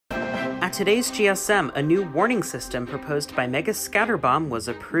At today's GSM, a new warning system proposed by Mega Scatterbomb was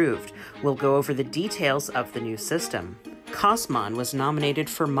approved. We'll go over the details of the new system. Cosmon was nominated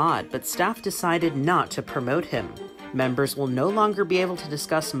for mod, but staff decided not to promote him. Members will no longer be able to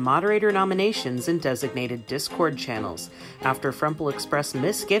discuss moderator nominations in designated Discord channels, after Frumple expressed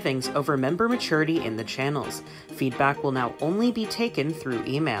misgivings over member maturity in the channels. Feedback will now only be taken through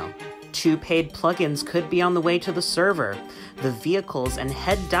email. 2 paid plugins could be on the way to the server. The Vehicles and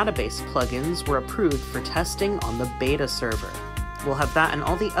Head Database plugins were approved for testing on the beta server. We'll have that and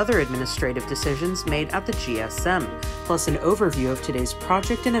all the other administrative decisions made at the GSM, plus an overview of today's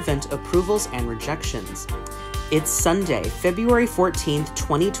project and event approvals and rejections. It's Sunday, February 14th,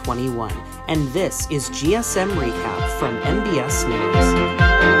 2021, and this is GSM Recap from MBS News.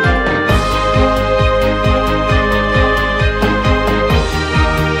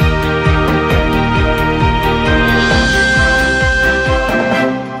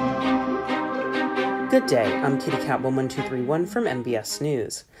 Good day, I'm KittyCat11231 from MBS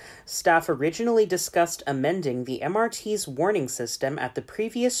News. Staff originally discussed amending the MRT's warning system at the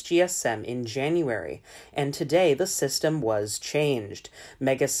previous GSM in January, and today the system was changed.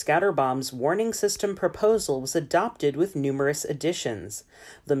 Mega Scatterbomb's warning system proposal was adopted with numerous additions.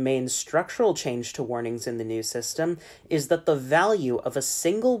 The main structural change to warnings in the new system is that the value of a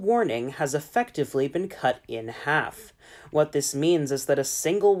single warning has effectively been cut in half. What this means is that a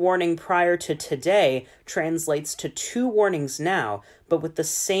single warning prior to today translates to 2 warnings now, but with the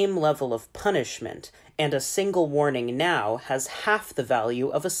same level of punishment, and a single warning now has half the value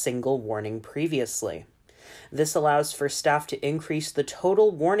of a single warning previously. This allows for staff to increase the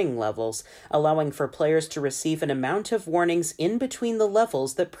total warning levels, allowing for players to receive an amount of warnings in between the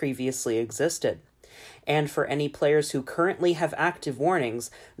levels that previously existed. And for any players who currently have active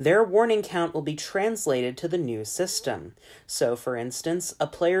warnings, their warning count will be translated to the new system. So, for instance, a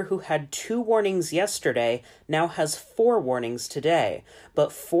player who had 2 warnings yesterday now has 4 warnings today,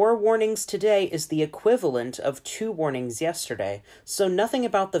 but 4 warnings today is the equivalent of 2 warnings yesterday, so nothing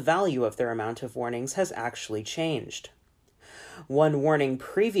about the value of their amount of warnings has actually changed. 1 warning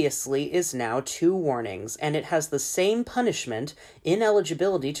previously is now 2 warnings, and it has the same punishment,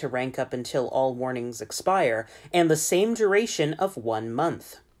 ineligibility to rank up until all warnings expire, and the same duration of 1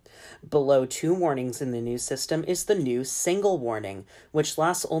 month. Below 2 warnings in the new system is the new single warning, which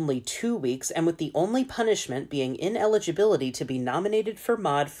lasts only 2 weeks and with the only punishment being ineligibility to be nominated for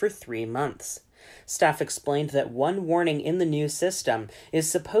mod for 3 months. Staff explained that 1 warning in the new system is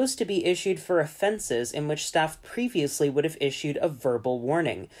supposed to be issued for offenses in which staff previously would have issued a verbal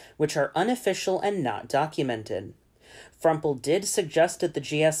warning, which are unofficial and not documented. Frumple did suggest at the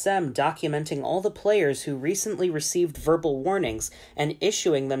GSM documenting all the players who recently received verbal warnings and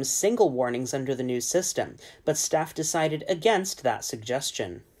issuing them single warnings under the new system, but staff decided against that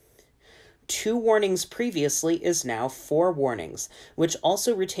suggestion. 2 warnings previously is now 4 warnings, which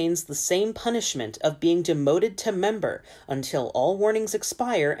also retains the same punishment of being demoted to member until all warnings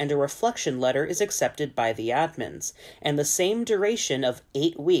expire and a reflection letter is accepted by the admins, and the same duration of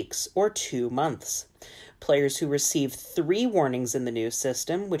 8 weeks or 2 months. Players who receive 3 warnings in the new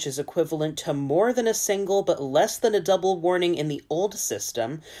system, which is equivalent to more than a single but less than a double warning in the old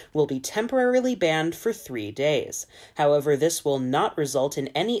system, will be temporarily banned for 3 days. However, this will not result in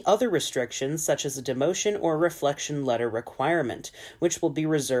any other restrictions such as a demotion or reflection letter requirement, which will be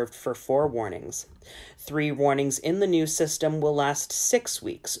reserved for 4 warnings. 3 warnings in the new system will last 6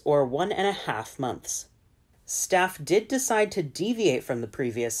 weeks or 1.5 months. Staff did decide to deviate from the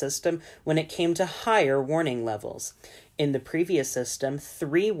previous system when it came to higher warning levels. In the previous system,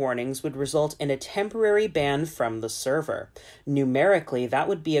 3 warnings would result in a temporary ban from the server. Numerically, that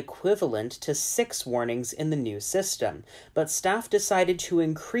would be equivalent to 6 warnings in the new system, but staff decided to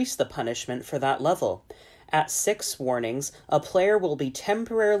increase the punishment for that level. At 6 warnings, a player will be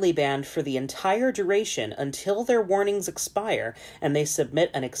temporarily banned for the entire duration until their warnings expire and they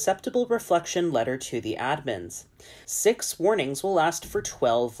submit an acceptable reflection letter to the admins. 6 warnings will last for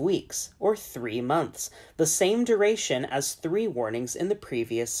 12 weeks, or 3 months, the same duration as 3 warnings in the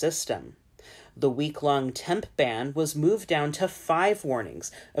previous system. The week-long temp ban was moved down to 5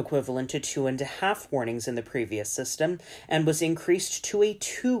 warnings, equivalent to 2.5 warnings in the previous system, and was increased to a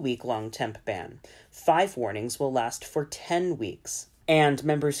 2-week-long temp ban. 5 warnings will last for 10 weeks. And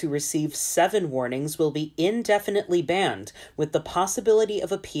members who receive 7 warnings will be indefinitely banned, with the possibility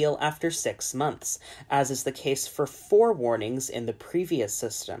of appeal after 6 months, as is the case for 4 warnings in the previous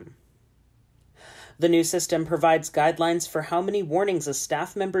system. The new system provides guidelines for how many warnings a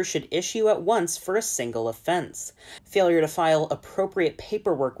staff member should issue at once for a single offense. failure to file appropriate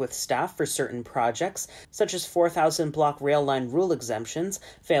paperwork with staff for certain projects, such as 4,000 block rail line rule exemptions,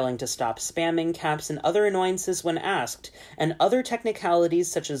 failing to stop spamming, caps, and other annoyances when asked, and other technicalities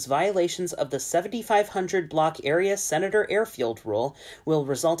such as violations of the 7,500 block area Senator Airfield rule will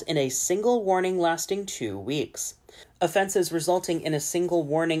result in a single warning lasting 2 weeks. Offenses resulting in a single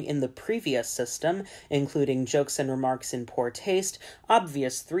warning in the previous system, including jokes and remarks in poor taste,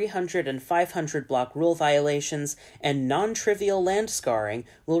 obvious 300 and 500 block rule violations, and non-trivial land scarring,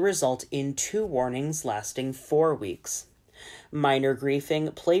 will result in 2 warnings lasting 4 weeks. Minor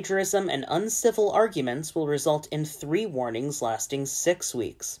griefing, plagiarism, and uncivil arguments will result in 3 warnings lasting 6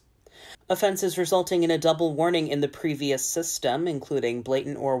 weeks. Offenses resulting in a double warning in the previous system, including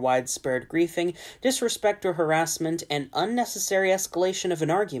blatant or widespread griefing, disrespect or harassment, and unnecessary escalation of an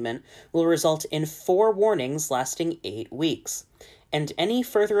argument, will result in 4 warnings lasting 8 weeks. And any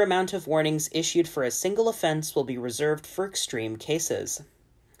further amount of warnings issued for a single offense will be reserved for extreme cases.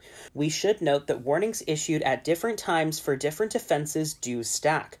 We should note that warnings issued at different times for different offenses do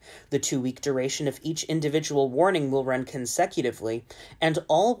stack. The 2-week duration of each individual warning will run consecutively, and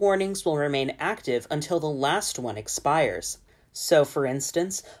all warnings will remain active until the last one expires. So, for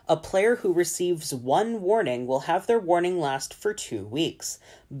instance, a player who receives 1 warning will have their warning last for 2 weeks.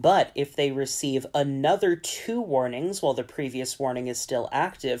 But if they receive another 2 warnings while the previous warning is still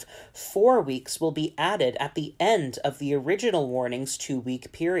active, 4 weeks will be added at the end of the original warning's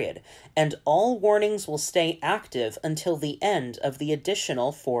 2-week period, and all warnings will stay active until the end of the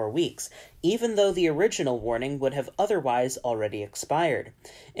additional 4 weeks, even though the original warning would have otherwise already expired.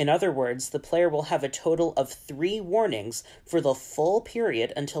 In other words, the player will have a total of 3 warnings for the full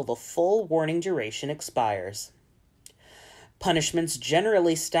period until the full warning duration expires. Punishments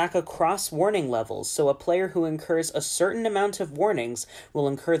generally stack across warning levels, so a player who incurs a certain amount of warnings will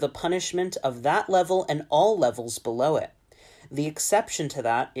incur the punishment of that level and all levels below it. The exception to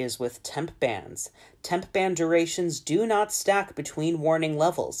that is with temp bans. Temp ban durations do not stack between warning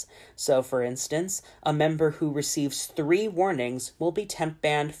levels. So, for instance, a member who receives 3 warnings will be temp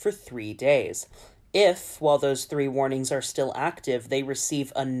banned for 3 days. If, while those 3 warnings are still active, they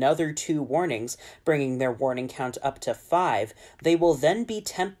receive another 2 warnings, bringing their warning count up to 5, they will then be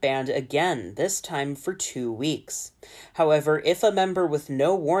temp banned again, this time for 2 weeks. However, if a member with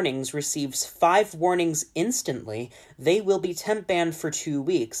no warnings receives 5 warnings instantly, they will be temp banned for 2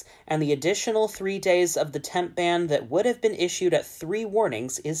 weeks, and the additional 3 days of the temp ban that would have been issued at 3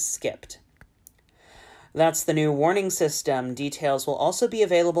 warnings is skipped. That's the new warning system. Details will also be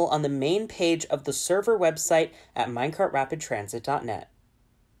available on the main page of the server website at minecartrapidtransit.net.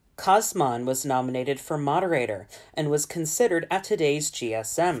 Cosmon was nominated for moderator and was considered at today's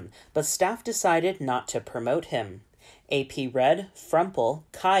GSM, but staff decided not to promote him. AP Red, Frumple,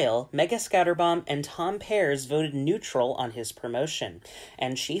 Kyle, Mega Scatterbomb, and Tom Pears voted neutral on his promotion,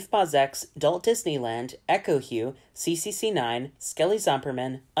 and Chief Bozex, Dalt Disneyland, Echo Hugh, CCC9, Skelly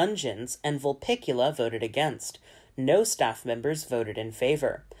Zomperman, Ungens, and Vulpicula voted against. No staff members voted in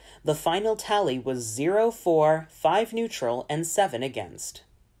favor. The final tally was 0-4, 5 neutral, and 7 against.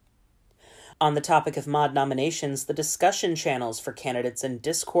 On the topic of mod nominations, the discussion channels for candidates in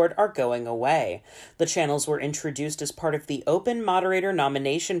Discord are going away. The channels were introduced as part of the open moderator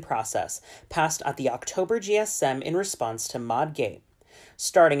nomination process, passed at the October GSM in response to Modgate.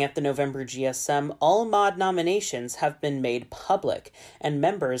 Starting at the November GSM, all mod nominations have been made public, and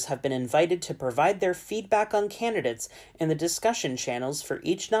members have been invited to provide their feedback on candidates in the discussion channels for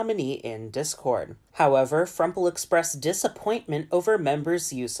each nominee in Discord. However, Frumple expressed disappointment over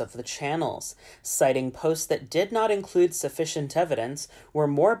members' use of the channels, citing posts that did not include sufficient evidence, were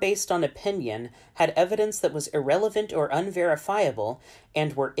more based on opinion, had evidence that was irrelevant or unverifiable,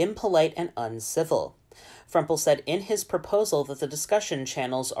 and were impolite and uncivil. Frumple said in his proposal that the discussion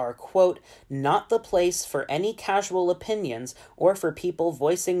channels are, quote, not the place for any casual opinions or for people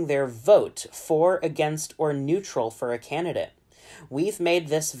voicing their vote for, against, or neutral for a candidate. We've made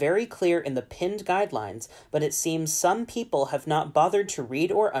this very clear in the pinned guidelines, but it seems some people have not bothered to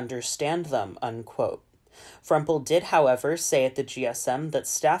read or understand them, unquote. Frumple did, however, say at the GSM that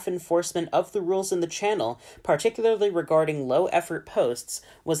staff enforcement of the rules in the channel, particularly regarding low-effort posts,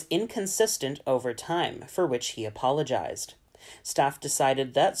 was inconsistent over time, for which he apologized. Staff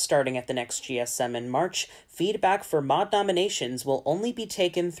decided that, starting at the next GSM in March, feedback for mod nominations will only be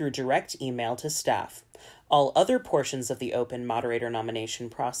taken through direct email to staff. All other portions of the open moderator nomination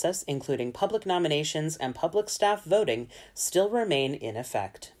process, including public nominations and public staff voting, still remain in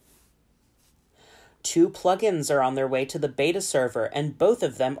effect. 2 plugins are on their way to the beta server, and both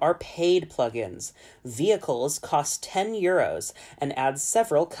of them are paid plugins. Vehicles cost €10 and adds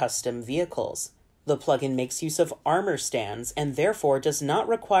several custom vehicles. The plugin makes use of armor stands and therefore does not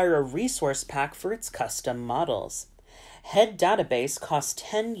require a resource pack for its custom models. Head database costs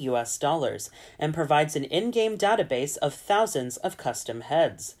 $10 and provides an in-game database of thousands of custom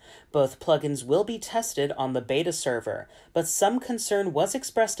heads. Both plugins will be tested on the beta server, but some concern was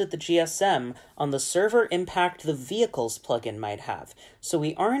expressed at the GSM on the server impact the vehicles plugin might have, so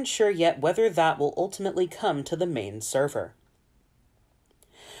we aren't sure yet whether that will ultimately come to the main server.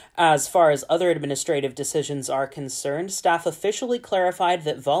 As far as other administrative decisions are concerned, staff officially clarified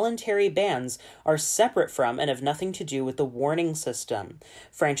that voluntary bans are separate from and have nothing to do with the warning system.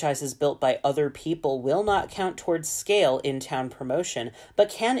 Franchises built by other people will not count towards scale in town promotion, but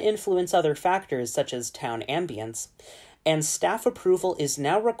can influence other factors such as town ambience. And staff approval is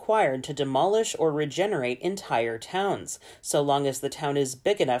now required to demolish or regenerate entire towns, so long as the town is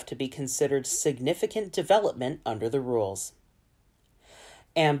big enough to be considered significant development under the rules.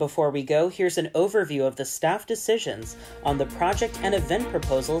 And before we go, here's an overview of the staff decisions on the project and event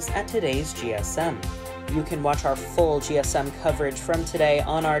proposals at today's GSM. You can watch our full GSM coverage from today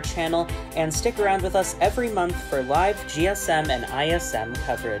on our channel and stick around with us every month for live GSM and ISM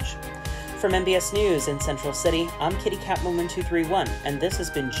coverage. From MBS News in Central City, I'm Kitty Cat 1231, and this has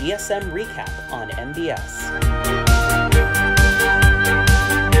been GSM Recap on MBS.